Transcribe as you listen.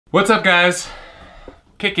What's up, guys?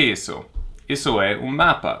 O que é isso? Isso é um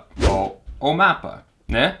mapa, ou o mapa,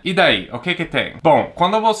 né? E daí, o que tem? Bom,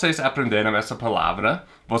 quando vocês aprenderam essa palavra,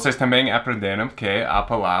 vocês também aprenderam que a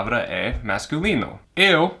palavra é masculino.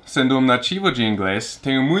 Eu, sendo um nativo de inglês,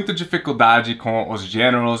 tenho muita dificuldade com os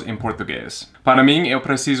gêneros em português. Para mim, eu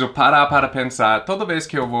preciso parar para pensar, toda vez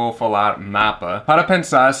que eu vou falar mapa, para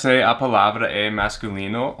pensar se a palavra é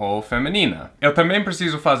masculino ou feminina. Eu também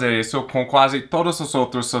preciso fazer isso com quase todos os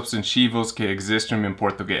outros substantivos que existem em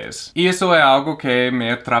português. E isso é algo que me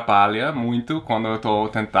atrapalha muito quando eu estou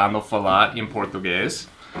tentando falar em português.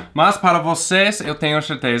 Mas para vocês, eu tenho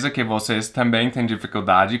certeza que vocês também têm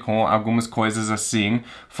dificuldade com algumas coisas assim,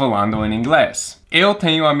 falando em inglês. Eu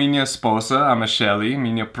tenho a minha esposa, a Michelle,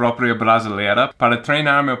 minha própria brasileira, para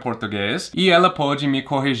treinar meu português, e ela pode me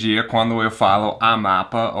corrigir quando eu falo a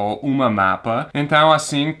mapa ou uma mapa. Então,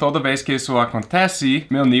 assim, toda vez que isso acontece,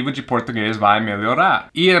 meu nível de português vai melhorar.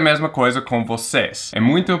 E a mesma coisa com vocês. É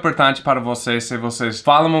muito importante para vocês, se vocês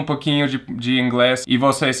falam um pouquinho de inglês e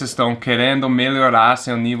vocês estão querendo melhorar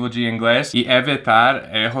seu nível de inglês e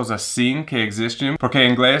evitar erros assim que existem, porque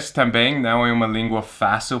inglês também não é uma língua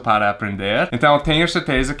fácil para aprender. Então, tenho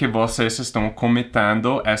certeza que vocês estão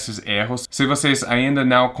cometendo esses erros se vocês ainda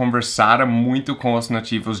não conversaram muito com os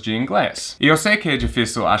nativos de inglês. E eu sei que é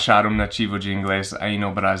difícil achar um nativo de inglês aí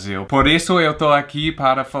no Brasil. Por isso eu tô aqui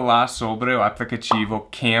para falar sobre o aplicativo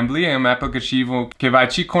Cambly. É um aplicativo que vai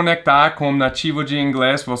te conectar com um nativo de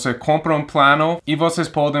inglês. Você compra um plano e vocês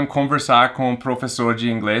podem conversar com um professor de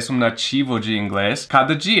inglês, um nativo de inglês,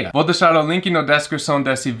 cada dia. Vou deixar o link na descrição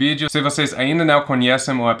desse vídeo. Se vocês ainda não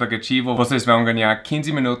conhecem o aplicativo, vocês vão ganhar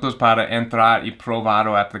 15 minutos para entrar e provar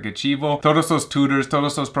o aplicativo. Todos os tutors,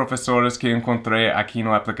 todos os professores que encontrei aqui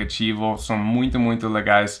no aplicativo são muito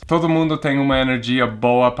legais. Todo mundo tem uma energia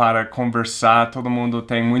boa para conversar, todo mundo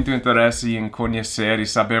tem muito interesse em conhecer e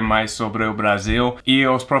saber mais sobre o Brasil. E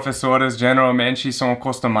os professores geralmente são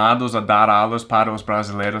acostumados a dar aulas para os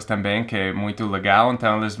brasileiros também, que é muito legal.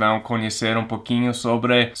 Então eles vão conhecer um pouquinho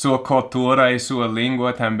sobre sua cultura e sua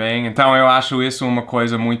língua também. Então eu acho isso uma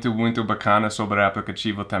coisa muito bacana sobre o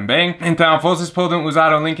aplicativo também. Então vocês podem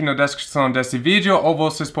usar o link na descrição desse vídeo ou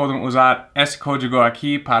vocês podem usar esse código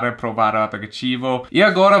aqui para provar o aplicativo. E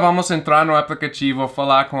agora vamos entrar no aplicativo,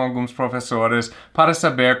 falar com alguns professores para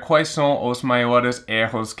saber quais são os maiores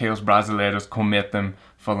erros que os brasileiros cometem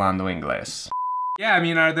falando inglês. Yeah, I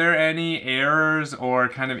mean, are there any errors or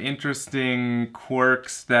kind of interesting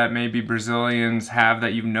quirks that maybe Brazilians have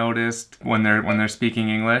that you've noticed when they're speaking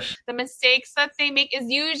English? The mistakes that they make is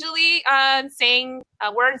usually saying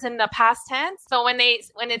words in the past tense. So when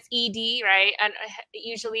it's ed, right, and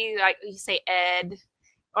usually like you say ed,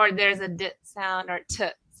 or there's a d sound or t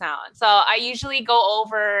sound. So I usually go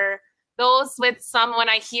over those with some when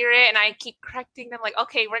I hear it, and I keep correcting them like,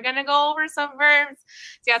 okay, we're gonna go over some verbs.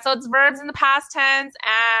 So yeah, so it's verbs in the past tense,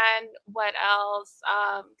 and what else?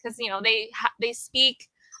 Because you know they speak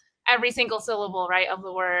every single syllable, right, of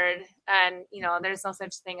the word, and you know there's no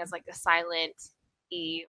such thing as like a silent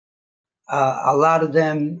e. A lot of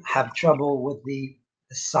them have trouble with the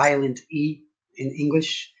silent e in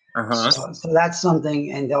English. So that's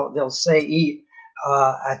something, and they'll say e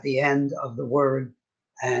at the end of the word,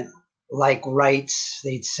 and like rights,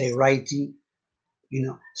 they'd say righty, you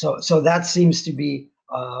know. So that seems to be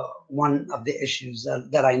one of the issues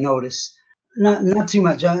that I notice. Not too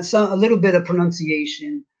much. A little bit of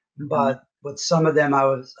pronunciation, but with some of them, I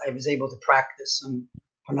was able to practice some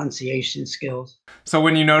pronunciation skills. So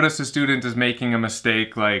when you notice a student is making a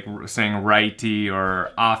mistake, like saying righty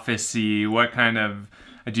or officey, what kind of,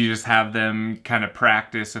 do you just have them kind of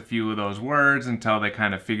practice a few of those words until they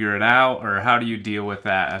kind of figure it out, or how do you deal with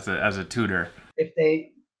that as a tutor? If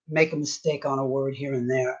they make a mistake on a word here and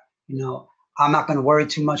there, you know, I'm not going to worry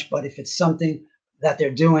too much, but if it's something that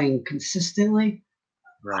they're doing consistently,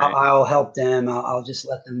 right, I'll help them. I'll just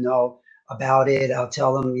let them know about it. I'll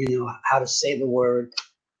tell them, you know, how to say the word,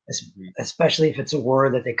 especially if it's a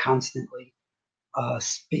word that they constantly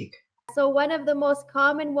speak. So one of the most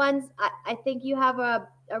common ones, I think you have a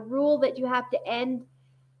rule that you have to end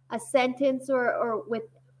a sentence or with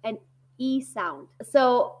an E sound.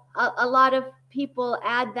 So a lot of people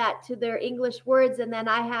add that to their English words, and then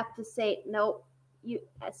I have to say, no,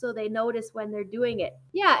 so they notice when they're doing it.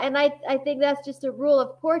 Yeah, and I think that's just a rule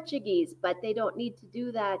of Portuguese, but they don't need to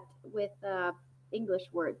do that with English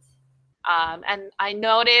words. And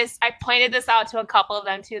I pointed this out to a couple of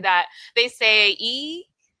them too, that they say E,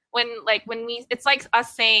 when it's like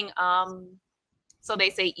us saying so they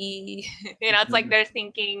say E. It's like they're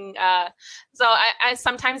thinking. So I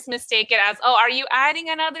sometimes mistake it as, oh, are you adding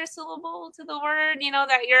another syllable to the word,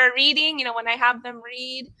 that you're reading, when I have them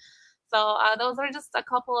read. So those are just a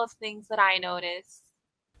couple of things that I noticed.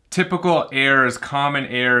 Typical errors, common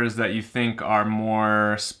errors that you think are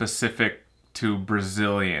more specific to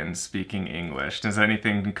Brazilians speaking English. Does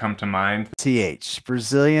anything come to mind? TH.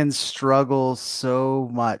 Brazilians struggle so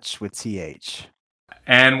much with TH.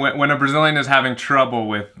 And when a Brazilian is having trouble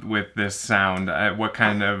with this sound, what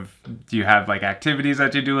kind of, do you have like activities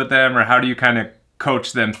that you do with them, or how do you kind of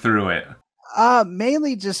coach them through it?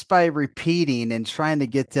 Mainly just by repeating and trying to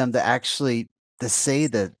get them to actually to say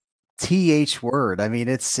the TH word. I mean,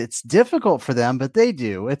 it's difficult for them, but they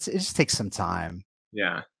do. It just takes some time.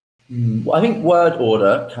 Yeah. Well, I think word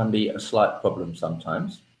order can be a slight problem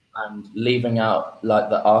sometimes, and leaving out like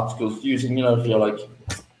the articles, using, if you're like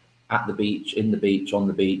at the beach, in the beach, on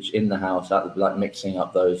the beach, in the house, like mixing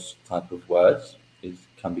up those type of words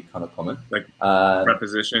can be kind of common. Like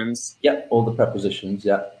prepositions. Yeah, all the prepositions.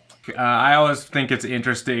 Yeah. I always think it's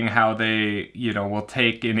interesting how they, will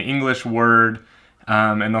take an English word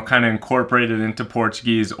and they'll kind of incorporate it into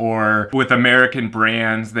Portuguese, or with American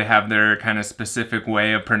brands, they have their kind of specific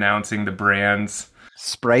way of pronouncing the brands.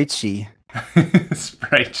 Spritey.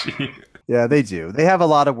 Spritey. Yeah, they do. They have a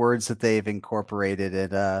lot of words that they've incorporated,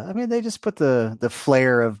 and I mean, they just put the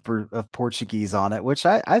flair of Portuguese on it, which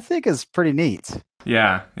I think is pretty neat.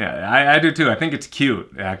 Yeah, I do too. I think it's cute,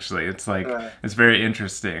 actually. It's like, it's very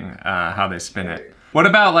interesting how they spin it. What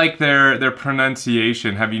about like their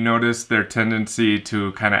pronunciation? Have you noticed their tendency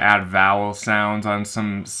to kind of add vowel sounds on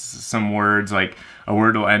some words? Like a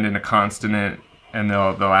word will end in a consonant and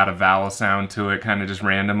they'll add a vowel sound to it kind of just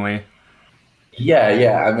randomly.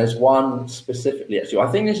 Yeah, and there's one specifically, actually. I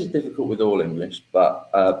think this is difficult with all English, but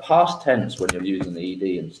past tense, when you're using the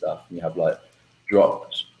ED and stuff, and you have like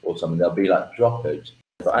dropped or something, they'll be like dropped.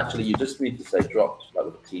 But actually, you just need to say dropped, like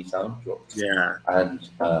with a T sound, dropped. Yeah. And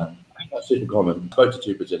that's super common. I spoke to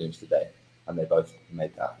 2 Brazilians today, and they both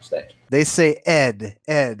made that mistake. They say ed,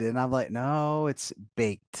 and I'm like, no, it's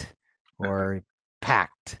baked or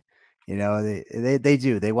packed. They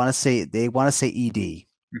do. They want to say ed.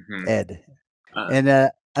 Mm-hmm. Ed.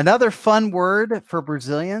 And another fun word for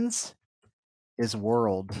Brazilians is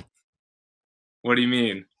world. What do you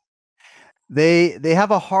mean? They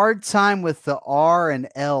have a hard time with the R and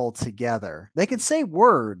L together. They can say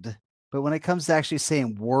word, but when it comes to actually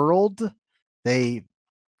saying world, it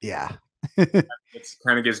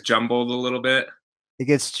kind of gets jumbled a little bit. It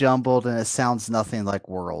gets jumbled and it sounds nothing like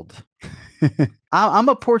world. I'm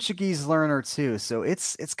a Portuguese learner too, so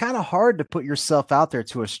it's kind of hard to put yourself out there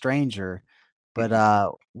to a stranger.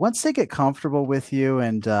 But once they get comfortable with you,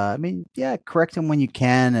 and correct them when you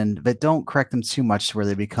can, but don't correct them too much where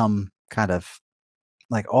they become kind of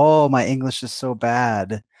like, oh, my English is so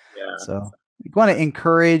bad. Yeah. So you want to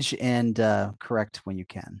encourage and correct when you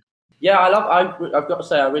can. Yeah, I've got to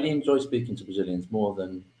say, I really enjoy speaking to Brazilians more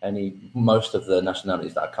than most of the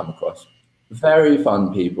nationalities that I come across. Very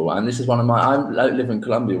fun people, and this is one of I live in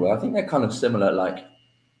Colombia, where I think they're kind of similar, like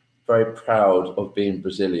very proud of being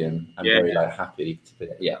Brazilian and very like happy to be.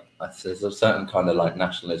 Yeah, there's a certain kind of like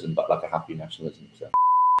nationalism, but like a happy nationalism. So.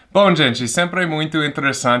 Bom, gente, sempre é muito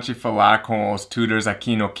interessante falar com os tutors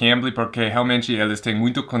aqui no Cambly, porque realmente eles têm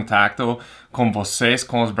muito contato com vocês,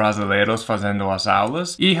 com os brasileiros fazendo as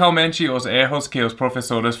aulas. E realmente os erros que os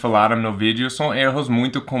professores falaram no vídeo são erros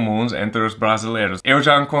muito comuns entre os brasileiros. Eu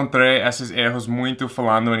já encontrei esses erros muito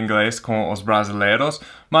falando inglês com os brasileiros,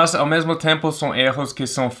 mas ao mesmo tempo são erros que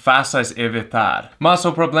são fáceis de evitar. Mas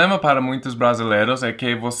o problema para muitos brasileiros é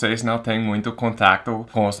que vocês não têm muito contato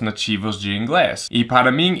com os nativos de inglês. E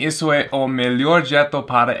para mim isso é o melhor jeito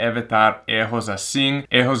para evitar erros assim,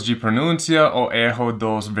 erros de pronúncia ou erro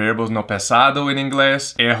dos verbos no passado em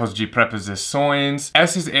inglês, erros de preposições.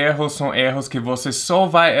 Esses erros são erros que você só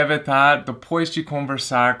vai evitar depois de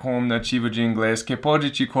conversar com um nativo de inglês que pode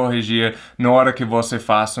te corrigir na hora que você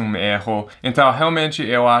faz um erro. Então realmente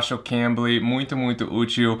eu acho o Cambly muito, muito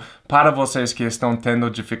útil para vocês que estão tendo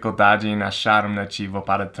dificuldade em achar um nativo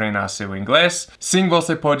para treinar seu inglês. Sim,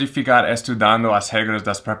 você pode ficar estudando as regras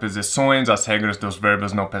das preposições, as regras dos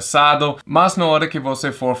verbos no passado, mas na hora que você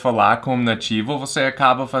for falar com um nativo, você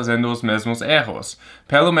acaba fazendo os mesmos erros.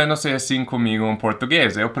 Pelo menos é assim comigo em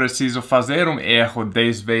português. Eu preciso fazer um erro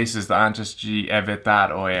 10 vezes antes de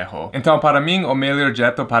evitar o erro. Então, para mim, o melhor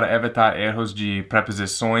jeito para evitar erros de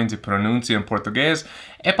preposições e pronúncia em português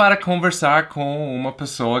é para conversar com uma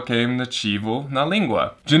pessoa que é nativo na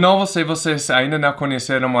língua. De novo, se vocês ainda não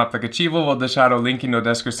conheceram o aplicativo, vou deixar o link na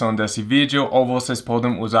descrição desse vídeo, ou vocês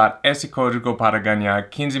podem usar esse código para ganhar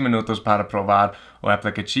 15 minutos para provar o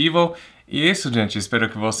aplicativo. E é isso, gente. Espero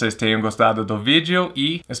que vocês tenham gostado do vídeo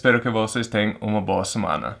e espero que vocês tenham uma boa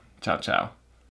semana. Tchau, tchau.